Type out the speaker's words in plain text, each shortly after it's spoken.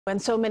And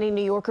so many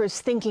New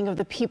Yorkers thinking of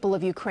the people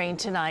of Ukraine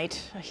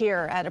tonight,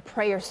 here at a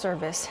prayer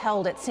service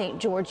held at St.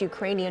 George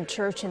Ukrainian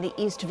Church in the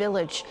East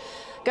Village.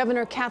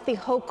 Governor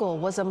Hochul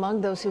was among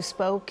those who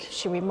spoke.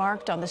 She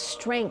remarked on the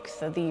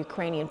strength of the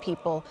Ukrainian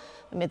people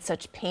amid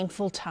such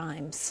painful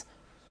times.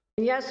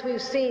 Yes,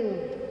 we've seen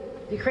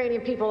the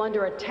Ukrainian people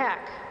under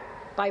attack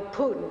by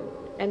Putin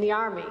and the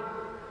army,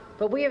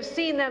 but we have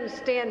seen them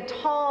stand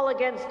tall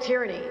against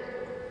tyranny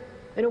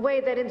in a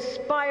way that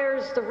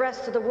inspires the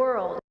rest of the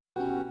world.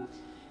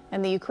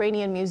 And the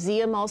Ukrainian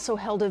Museum also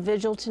held a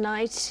vigil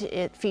tonight.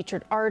 It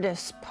featured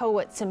artists,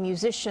 poets, and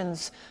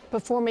musicians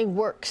performing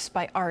works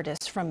by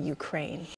artists from Ukraine.